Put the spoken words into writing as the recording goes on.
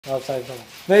Outside film.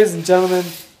 Ladies and gentlemen,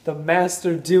 the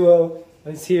master duo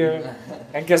is here,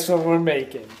 and guess what we're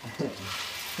making?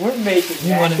 We're making.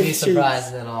 You wouldn't be cheese.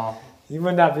 surprised at all. You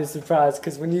would not be surprised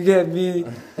because when you get me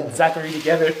and Zachary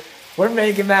together, we're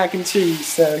making mac and cheese.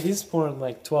 So he's pouring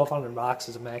like 1,200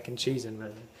 boxes of mac and cheese in right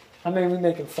now. How many are we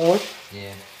making? 4?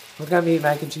 Yeah. We're gonna be eating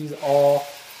mac and cheese all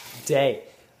day.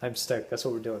 I'm stoked. That's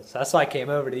what we're doing. So that's why I came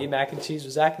over to eat mac and cheese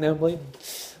with Zach. No, I'm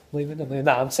leaving.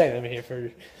 No, I'm staying over here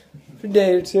for a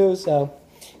day or two. So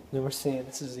then we're seeing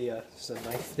this is a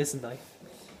knife. This is a knife.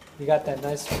 You got that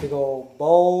nice big old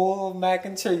bowl of mac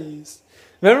and cheese.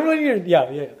 Remember when you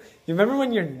remember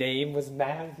when your name was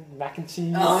mac and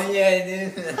cheese? Oh yeah,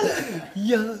 dude.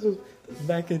 Yo,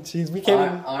 mac and cheese. We came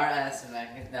in. RS mac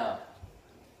and no.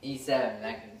 E7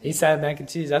 mac and cheese. E7 mac and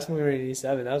cheese. That's when we were in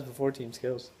E7. That was before Team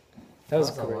Skills. That was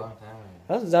a great. long time.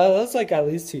 That was like at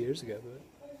least 2 years ago, but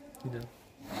you know.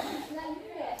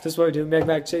 This is what we do. Make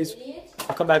mac and cheese.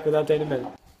 I'll come back with an update in a minute.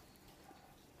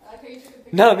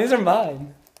 No, these are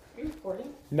mine. Are you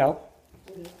recording? No.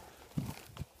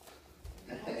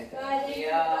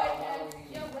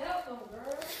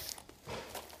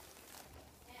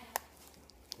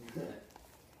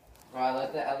 Bro,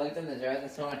 I looked in the jar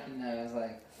this morning and I was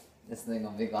like, this thing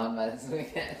will be gone by this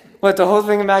weekend. What, the whole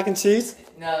thing of mac and cheese?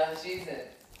 No, she's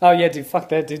it. Oh yeah, dude, fuck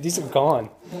that, dude. These are gone.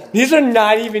 These are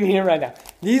not even here right now.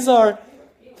 These are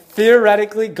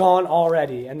theoretically gone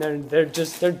already, and they're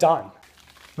done.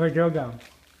 Where'd Joe go?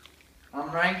 I'm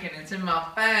ranking, it's in my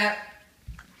fat.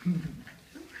 We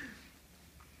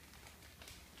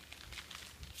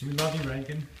love you,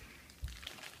 Rankin.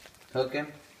 Cook him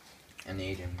and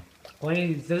eat him.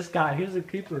 Please, this guy, he's a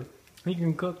keeper. He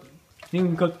can cook. He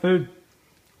can cook food.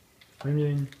 I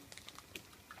mean,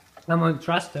 I'm gonna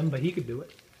trust him, but he could do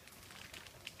it.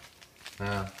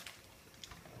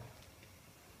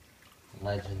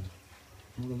 Legend.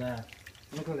 Look at that.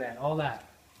 Look at that. All that.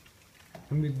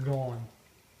 Can be gone.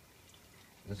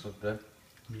 This looks good.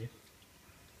 Yeah.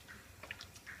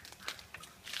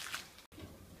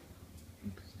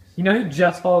 You know who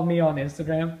just followed me on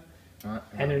Instagram? What?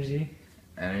 Energy.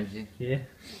 Energy? Yeah.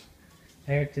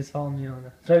 Eric just followed me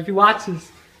on. So if you watch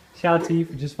this, shout out to you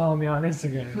for just following me on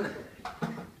Instagram.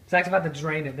 Zach's about to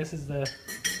drain it. This is the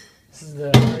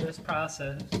hardest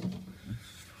process.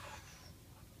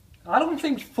 I don't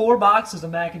think 4 boxes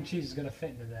of mac and cheese is gonna fit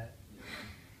into that.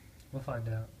 We'll find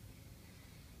out.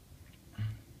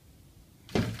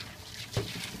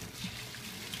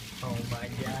 Oh my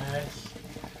gosh.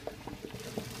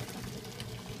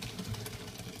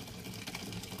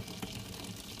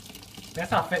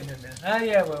 That's not fitting in there. Oh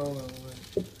yeah,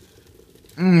 wait.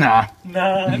 Nah.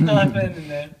 No, it's not fitting in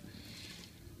there.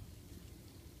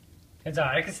 It's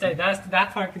alright, it can stay.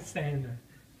 That part can stay in there.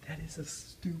 That is a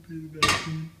stupid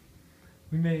vacuum.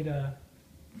 We made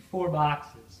 4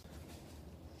 boxes.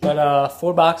 But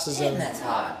 4 boxes Damn, of that's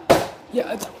hot.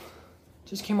 yeah, it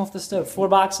just came off the stove. 4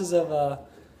 boxes of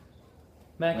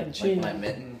mac and cheese. Like my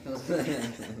mitten. Look at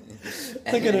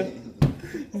it.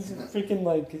 He's freaking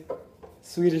like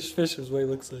Swedish fish is what he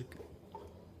looks like.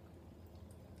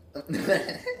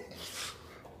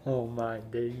 Oh my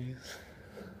days.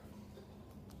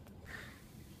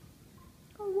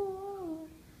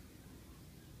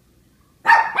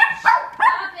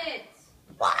 Stop it!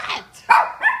 What?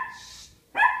 Stop.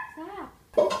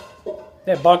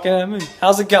 They're barking at me.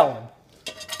 How's it going?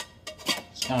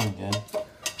 It's going good.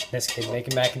 This kid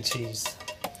making mac and cheese.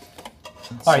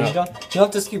 Alright, you don't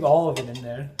have to scoop all of it in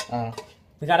there.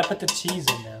 We gotta put the cheese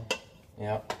in now.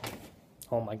 Yep.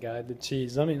 Oh my god, the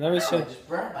cheese. Let me show I you. just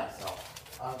burned myself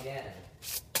again.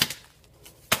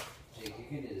 Jake, you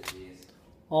can do the cheese.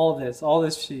 All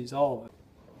this cheese, all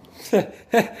of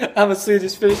it. I'm a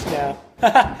Swedish fish now.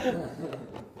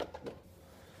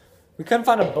 We couldn't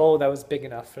find a bowl that was big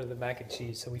enough for the mac and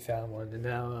cheese, so we found one. And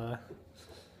now,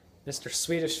 Mr.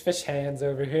 Swedish Fish Hands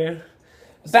over here,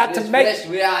 about to make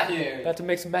We out here. about to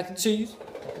make some mac and cheese.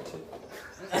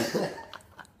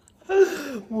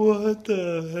 What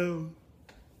the hell?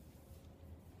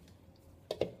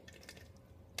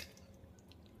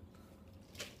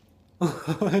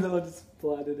 I know I just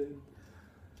splattered it.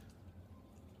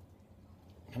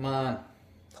 Come on.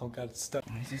 Oh god, it's stuck.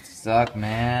 You suck,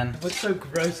 man. It looks so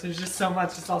gross. There's just so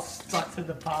much. It's all stuck to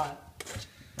the pot.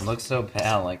 It looks so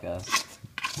pale like us.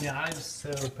 Yeah, I'm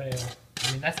so pale.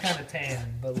 I mean, that's kind of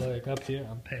tan, but look, up here,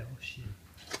 I'm pale. Shit.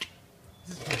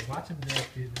 This is good. Watch him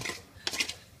do this.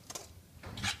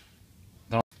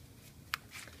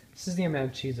 This is the amount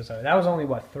of cheese that's over. That was only,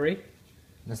 what, 3?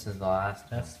 This is the last.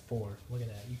 That's 4. Look at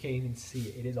that. You can't even see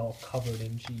it. It is all covered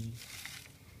in cheese.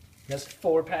 That's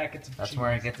 4 packets of cheese. That's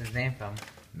where it gets its name from.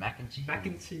 Mac and cheese. Mac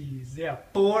and cheese. Yeah,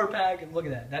 4 pack. Look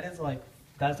at that. That's like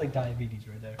diabetes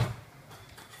right there.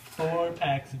 4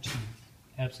 packs of cheese.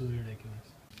 Absolutely ridiculous.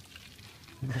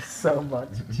 So much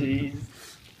cheese.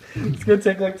 It's gonna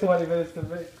take like 20 minutes to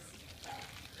mix.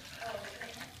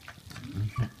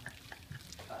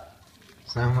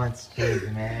 So much cheese,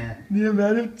 man. The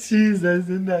amount of cheese that's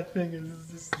in that thing is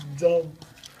just dumb.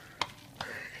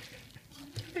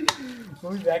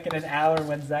 We'll be back in an hour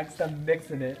when Zach's done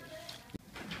mixing it.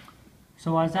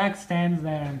 So while Zach stands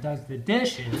there and does the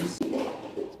dishes,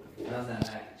 How's that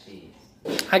mac and cheese?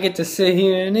 I get to sit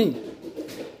here and eat.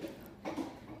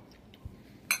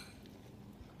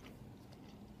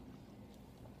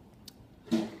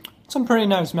 Some pretty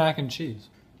nice mac and cheese.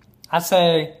 I'd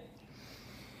say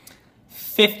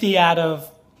 50 out of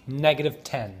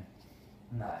 -10.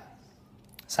 Nice.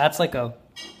 So that's like a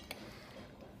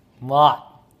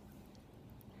lot.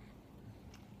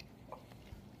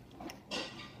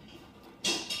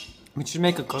 We should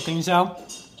make a cooking show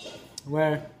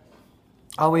where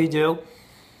all we do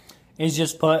is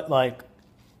just put like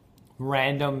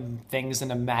random things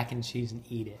in a mac and cheese and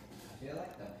eat it. I feel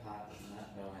like the pot does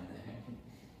not go in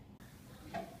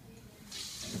there.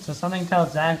 So something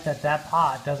tells Zach that that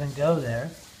pot doesn't go there.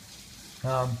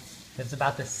 It's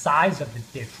about the size of the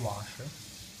dishwasher.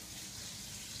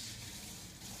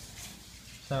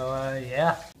 So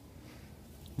yeah.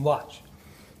 Watch.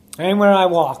 Anywhere I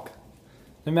walk,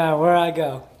 no matter where I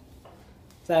go,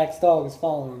 Zach's dog is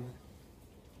following me.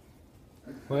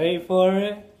 Wait for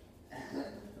it. Here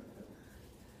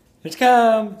it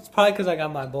comes. It's probably because I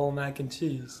got my bowl of mac and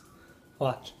cheese.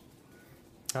 Watch.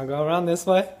 I'll go around this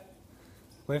way.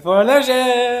 Wait for it. There she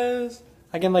is.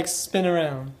 I can like spin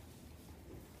around.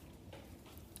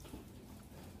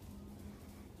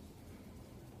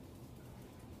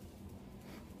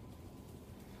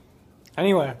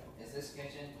 Anywhere. Is this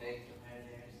kitchen big compared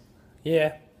to yours?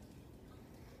 Yeah.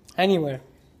 Anywhere.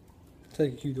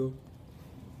 Take you, dog.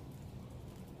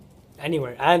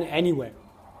 Anywhere. And anywhere.